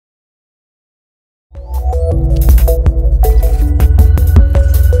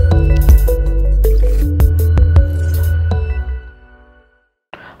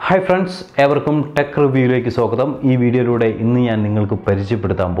Hi friends, everyone tech review like സ്വാഗതം. ഈ വീഡിയോയിലൂടെ ഇന്ന് ഞാൻ നിങ്ങൾക്ക്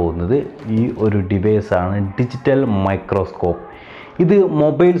പരിചയപ്പെടുത്താൻ പോകുന്നത് ഈ ഒരു ഡിവൈസ് ആണ് ഡിജിറ്റൽ മൈക്രോസ്കോപ്പ്. ഇത്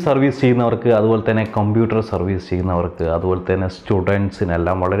മൊബൈൽ സർവീസ് ചെയ്യുന്നവർക്ക് അതുപോലെ തന്നെ കമ്പ്യൂട്ടർ സർവീസ് ചെയ്യുന്നവർക്ക് അതുപോലെ തന്നെ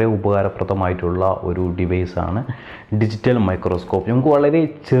സ്റ്റുഡൻസിനെല്ലാം വളരെ ഉപകാരപ്രദമായിട്ടുള്ള ഒരു ഡിവൈസ് ആണ് ഡിജിറ്റൽ മൈക്രോസ്കോപ്പ്. നമുക്ക് വളരെ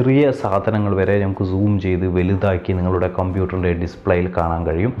ചെറിയ സാധനങ്ങൾ വരെ നമുക്ക് സൂം ചെയ്ത് വലുതാക്കി നിങ്ങളുടെ കമ്പ്യൂട്ടറിൻ്റെ ഡിസ്പ്ലേയിൽ കാണാൻ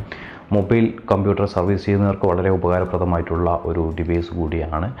കഴിയും. മൊബൈൽ കമ്പ്യൂട്ടർ സർവീസ് ചെയ്യുന്നവർക്ക് വളരെ ഉപകാരപ്രദമായിട്ടുള്ള ഒരു ഡിവൈസ്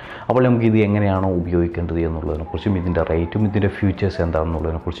കൂടിയാണ്. അപ്പോൾ നമുക്ക് ഇത് എങ്ങനെയാണോ ഉപയോഗിക്കേണ്ടത് എന്നുള്ളതിനെക്കുറിച്ചും ഇതിൻ്റെ റേറ്റും ഇതിൻ്റെ ഫീച്ചേഴ്സ്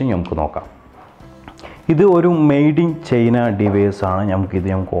എന്താണെന്നുള്ളതിനെക്കുറിച്ചും നമുക്ക് നോക്കാം. ഇത് ഒരു മെയ്ഡ് ഇൻ ചൈന ഡിവൈസ് ആണ്.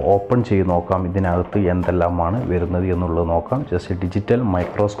 നമുക്ക് ഓപ്പൺ ചെയ്ത് നോക്കാം ഇതിനകത്ത് എന്തെല്ലാമാണ് വരുന്നത് എന്നുള്ളത് നോക്കാം. ജസ്റ്റ് ഡിജിറ്റൽ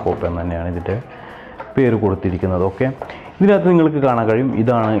മൈക്രോസ്കോപ്പ് എന്ന് തന്നെയാണ് ഇതിൻ്റെ പേര് കൊടുത്തിരിക്കുന്നത്. ഓക്കെ, ഇതിനകത്ത് നിങ്ങൾക്ക് കാണാൻ കഴിയും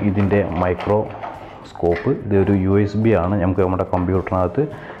ഇതാണ് ഇതിൻ്റെ മൈക്രോസ്കോപ്പ്. ഇതൊരു USB ആണ്. നമുക്ക് നമ്മുടെ കമ്പ്യൂട്ടറിനകത്ത്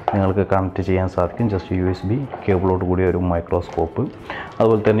നിങ്ങൾക്ക് കണക്റ്റ് ചെയ്യാൻ സാധിക്കും. ജസ്റ്റ് USB കേബിളോട് കൂടിയ ഒരു മൈക്രോസ്കോപ്പ്.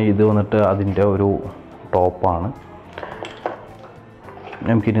 അതുപോലെ തന്നെ ഇത് വന്നിട്ട് അതിൻ്റെ ഒരു ടോപ്പാണ്.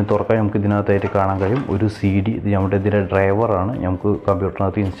 നമുക്കിനി തുറക്കാൻ നമുക്ക് ഇതിനകത്തായിട്ട് കാണാൻ കഴിയും ഒരു CD. ഇത് നമ്മുടെ ഇതിൻ്റെ ഡ്രൈവറാണ്. നമുക്ക്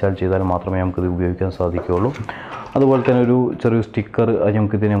കമ്പ്യൂട്ടറിനകത്ത് ഇൻസ്റ്റാൾ ചെയ്താൽ മാത്രമേ നമുക്കിത് ഉപയോഗിക്കാൻ സാധിക്കുകയുള്ളൂ. അതുപോലെ തന്നെ ഒരു ചെറിയ സ്റ്റിക്കർ, അത്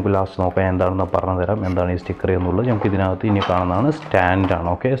നമുക്ക് ലാസ്റ്റ് നോക്കാം എന്താണെന്ന് പറഞ്ഞു തരാം എന്താണ് ഈ സ്റ്റിക്കർ എന്നുള്ളത്. നമുക്ക് ഇതിനകത്ത് ഇനി കാണുന്നതാണ് സ്റ്റാൻഡാണ്.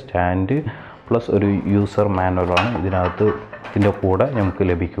 ഓക്കെ, സ്റ്റാൻഡ് പ്ലസ് ഒരു യൂസർ മാനുവലാണ് ഇതിൻ്റെ കൂടെ നമുക്ക്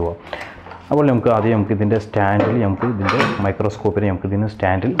ലഭിക്കുക. അപ്പോൾ ആദ്യം ഇതിൻ്റെ സ്റ്റാൻഡിൽ ഇതിൻ്റെ മൈക്രോസ്കോപ്പിനെ ഇതിന്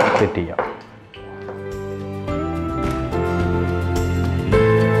സ്റ്റാൻഡിൽ സെറ്റ് ചെയ്യാം.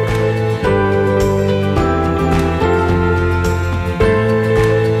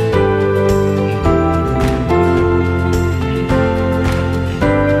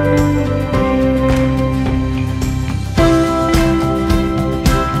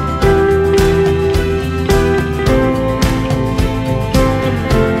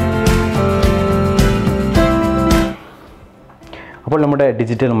 അപ്പോൾ നമ്മുടെ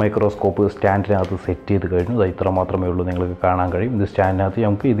ഡിജിറ്റൽ മൈക്രോസ്കോപ്പ് സ്റ്റാൻഡിനകത്ത് സെറ്റ് ചെയ്ത് കഴിഞ്ഞു. അത് ഇത്ര മാത്രമേ ഉള്ളൂ, നിങ്ങൾക്ക് കാണാൻ കഴിയും. ഇത്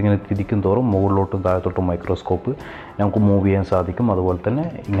സ്റ്റാൻഡിനകത്ത് ഇതിങ്ങനെ തിരിക്കും തോറും മുകളിലോട്ടും താഴത്തോട്ടും മൈക്രോസ്കോപ്പ് നമുക്ക് മൂവ് ചെയ്യാൻ സാധിക്കും. അതുപോലെ തന്നെ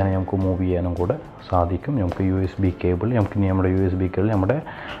ഇങ്ങനെ നമുക്ക് മൂവ് ചെയ്യാനും കൂടെ സാധിക്കും. നമുക്ക് USB കേബിൾ നമ്മുടെ USB കേബിൾ നമ്മുടെ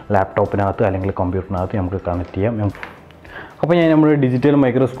ലാപ്ടോപ്പിനകത്ത് അല്ലെങ്കിൽ കമ്പ്യൂട്ടറിനകത്ത് നമുക്ക് കണക്ട് ചെയ്യാം. അപ്പോൾ നമ്മുടെ ഡിജിറ്റൽ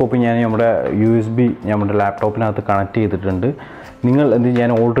മൈക്രോസ്കോപ്പ് നമ്മുടെ USB നമ്മുടെ ലാപ്ടോപ്പിനകത്ത് കണക്ട് ചെയ്തിട്ടുണ്ട്. ഞാൻ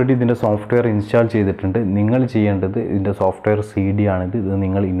ഓൾറെഡി ഇതിൻ്റെ സോഫ്റ്റ്വെയർ ഇൻസ്റ്റാൾ ചെയ്തിട്ടുണ്ട്. നിങ്ങൾ ചെയ്യേണ്ടത് ഇതിൻ്റെ സോഫ്റ്റ്വെയർ CD ആണിത്. ഇത്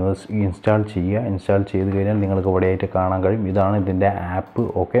നിങ്ങൾ ഇൻസ്റ്റാൾ ചെയ്യുക. ഇൻസ്റ്റാൾ ചെയ്ത് കഴിഞ്ഞാൽ നിങ്ങൾക്ക് ഇവിടെയായിട്ട് കാണാൻ കഴിയും ഇതാണ് ഇതിൻ്റെ ആപ്പ്.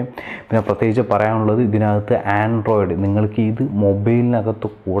 ഓക്കെ, പിന്നെ പ്രത്യേകിച്ച് പറയാനുള്ളത് ഇതിനകത്ത് ആൻഡ്രോയിഡ് നിങ്ങൾക്ക് ഇത് മൊബൈലിനകത്ത്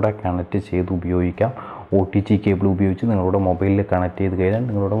കൂടെ കണക്റ്റ് ചെയ്ത് ഉപയോഗിക്കാം. OTG കേബിൾ ഉപയോഗിച്ച് നിങ്ങളുടെ മൊബൈലിൽ കണക്ട് ചെയ്ത് കഴിഞ്ഞാൽ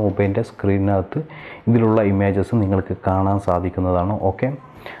നിങ്ങളുടെ മൊബൈലിൻ്റെ സ്ക്രീനിനകത്ത് ഇതിലുള്ള ഇമേജസ് നിങ്ങൾക്ക് കാണാൻ സാധിക്കുന്നതാണ്. ഓക്കെ,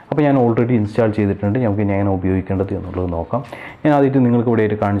 അപ്പോൾ ഞാൻ ഓൾറെഡി ഇൻസ്റ്റാൾ ചെയ്തിട്ടുണ്ട്. നമുക്ക് എങ്ങനെ ഉപയോഗിക്കേണ്ടത് എന്നുള്ളത് നോക്കാം. ഞാൻ ആദ്യമായിട്ട് നിങ്ങൾക്ക്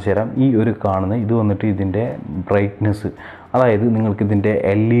ഇവിടെയായിട്ട് കാണിച്ചു തരാം. ഈ ഒരു കാണുന്ന ഇത് വന്നിട്ട് ഇതിൻ്റെ ബ്രൈറ്റ്നെസ്, അതായത് ഇതിൻ്റെ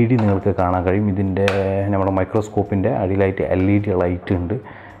LED നിങ്ങൾക്ക് കാണാൻ കഴിയും. ഇതിൻ്റെ നമ്മുടെ മൈക്രോസ്കോപ്പിൻ്റെ അടിയിലായിട്ട് LED ലൈറ്റ് ഉണ്ട്.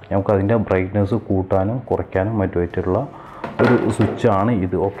 നമുക്കതിൻ്റെ ബ്രൈറ്റ്നെസ് കൂട്ടാനും കുറയ്ക്കാനും മറ്റുമായിട്ടുള്ള ഒരു സ്വിച്ചാണ്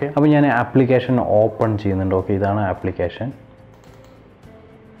ഇത്. ഓക്കെ, അപ്പോൾ ഞാൻ ആപ്ലിക്കേഷൻ ഓപ്പൺ ചെയ്യുന്നുണ്ട്. ഓക്കെ, ഇതാണ് ആപ്ലിക്കേഷൻ.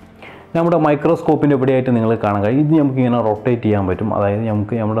 നമ്മുടെ മൈക്രോസ്കോപ്പിൻ്റെ ഇവിടെയായിട്ട് നിങ്ങൾ കാണാൻ കഴിയും ഇത് നമുക്കിങ്ങനെ റൊട്ടേറ്റ് ചെയ്യാൻ പറ്റും. അതായത്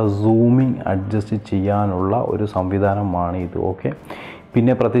നമ്മുടെ സൂമിങ് അഡ്ജസ്റ്റ് ചെയ്യാനുള്ള ഒരു സംവിധാനമാണ് ഇത്. ഓക്കെ,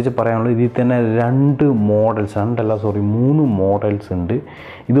 പിന്നെ പ്രത്യേകിച്ച് പറയാനുള്ളത് ഇതിൽ തന്നെ 3 മോഡൽസ് ഉണ്ട്.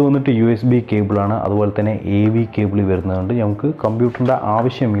 ഇത് വന്നിട്ട് USB കേബിളാണ്. അതുപോലെ തന്നെ AV കേബിൾ വരുന്നുണ്ട്. നമുക്ക് കമ്പ്യൂട്ടറിൻ്റെ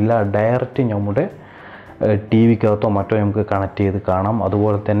ആവശ്യമില്ല, ഡയറക്റ്റ് നമ്മുടെ TV-കകത്തോ മറ്റോ നമുക്ക് കണക്ട് ചെയ്ത് കാണാം.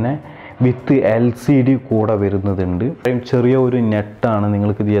 അതുപോലെ തന്നെ വിത്ത് LCD കൂടെ വരുന്നതുണ്ട്. ചെറിയ ഒരു നെറ്റാണ്.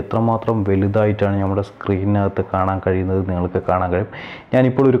 നിങ്ങൾക്കിത് എത്രമാത്രം വലുതായിട്ടാണ് നമ്മുടെ സ്ക്രീനിനകത്ത് കാണാൻ കഴിയുന്നത് നിങ്ങൾക്ക് കാണാൻ കഴിയും.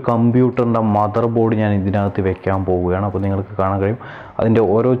 ഞാനിപ്പോൾ ഒരു കമ്പ്യൂട്ടറിൻ്റെ മദർ ബോർഡ് ഞാൻ ഇതിനകത്ത് വെക്കാൻ പോവുകയാണ്. അപ്പോൾ നിങ്ങൾക്ക് കാണാൻ കഴിയും അതിൻ്റെ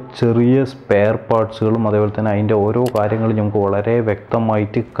ഓരോ ചെറിയ സ്പെയർ പാർട്സുകളും അതേപോലെ തന്നെ അതിൻ്റെ ഓരോ കാര്യങ്ങളും നമുക്ക് വളരെ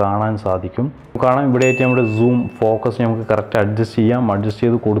വ്യക്തമായിട്ട് കാണാൻ സാധിക്കും. കാണാൻ ഇവിടെയായിട്ട് നമ്മുടെ സൂം ഫോക്കസ് നമുക്ക് കറക്റ്റ് അഡ്ജസ്റ്റ് ചെയ്യാം. അഡ്ജസ്റ്റ്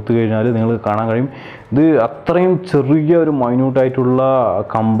ചെയ്ത് കൊടുത്തു കഴിഞ്ഞാൽ നിങ്ങൾക്ക് കാണാൻ കഴിയും ഇത് അത്രയും ചെറിയ ഒരു മൈന്യൂട്ടായിട്ടുള്ള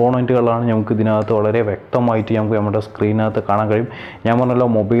കമ്പോണൻറ്റുകളാണ് നമുക്ക് ഇതിനകത്ത് വളരെ വ്യക്തമായിട്ട് നമ്മുടെ സ്ക്രീനിനകത്ത് കാണാൻ കഴിയും. ഞാൻ പറഞ്ഞല്ലോ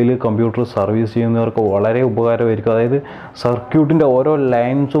മൊബൈൽ കമ്പ്യൂട്ടർ സർവീസ് ചെയ്യുന്നവർക്ക് വളരെ ഉപകാരമായിരിക്കും. അതായത് സർക്യൂട്ടിൻ്റെ ഓരോ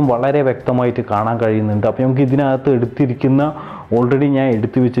ലൈൻസും വളരെ വ്യക്തമായിട്ട് കാണാൻ കഴിയുന്നുണ്ട്. അപ്പോൾ നമുക്ക് ഇതിനകത്ത് എടുത്തിരിക്കുന്ന ഓൾറെഡി ഞാൻ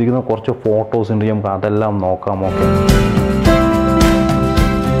എടുത്തു വെച്ചിരിക്കുന്ന കുറച്ച് ഫോട്ടോസ് ഉണ്ട്. നമുക്ക് അതെല്ലാം നോക്കാം. ഓക്കെ,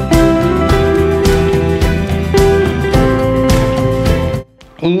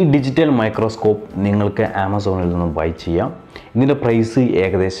 ഈ ഡിജിറ്റൽ മൈക്രോസ്കോപ്പ് നിങ്ങൾക്ക് ആമസോണിൽ നിന്ന് ബൈ ചെയ്യാം. ഇതിൻ്റെ പ്രൈസ്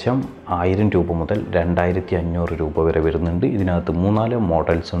ഏകദേശം 1000 രൂപ മുതൽ 2500 രൂപ വരെ വരുന്നുണ്ട്. ഇതിനകത്ത് 3-4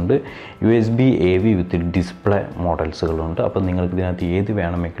 മോഡൽസ് ഉണ്ട്. USB AV വിത്ത് ഡിസ്പ്ലേ മോഡൽസുകളുണ്ട്. അപ്പോൾ നിങ്ങൾക്ക് ഇതിനകത്ത് ഏത്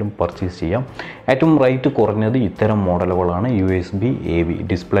വേണമെങ്കിലും പർച്ചേസ് ചെയ്യാം. ഏറ്റവും റേറ്റ് കുറഞ്ഞത് ഇത്തരം മോഡലുകളാണ്. USB AV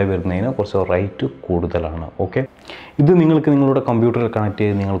ഡിസ്പ്ലേ വരുന്നതിന് കുറച്ച് റേറ്റ് കൂടുതലാണ്. ഓക്കെ, ഇത് നിങ്ങൾക്ക് നിങ്ങളുടെ കമ്പ്യൂട്ടറിൽ കണക്ട്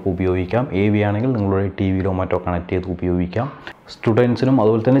ചെയ്ത് നിങ്ങൾക്ക് ഉപയോഗിക്കാം. AV ആണെങ്കിൽ നിങ്ങളുടെ TV-യിലോ മറ്റോ കണക്ട് ചെയ്ത് ഉപയോഗിക്കാം. സ്റ്റുഡൻസിനും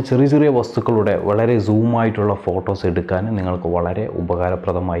അതുപോലെ തന്നെ ചെറിയ ചെറിയ വസ്തുക്കളുടെ വളരെ സൂമായിട്ടുള്ള ഫോട്ടോസ് എടുക്കാൻ നിങ്ങൾക്ക് വളരെ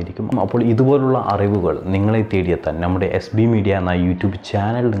ഉപകാരപ്രദമായിരിക്കും. അപ്പോൾ ഇതുപോലുള്ള അറിവുകൾ നിങ്ങളെ തേടിയെത്താൻ നമ്മുടെ SB മീഡിയ എന്ന യൂട്യൂബ്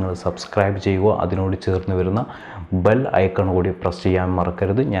ചാനൽ നിങ്ങൾ സബ്സ്ക്രൈബ് ചെയ്യുക. അതിനോട് ചേർന്ന് വരുന്ന ബെൽ ഐക്കൺ കൂടി പ്രസ് ചെയ്യാൻ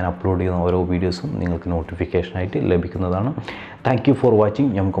മറക്കരുത്. ഞാൻ അപ്ലോഡ് ചെയ്യുന്ന ഓരോ വീഡിയോസും നിങ്ങൾക്ക് നോട്ടിഫിക്കേഷനായിട്ട് ലഭിക്കുന്നതാണ്. Thank you for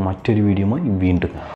watching. നമുക്ക് മറ്റൊരു വീഡിയോയുമായി വീണ്ടും കാണാം.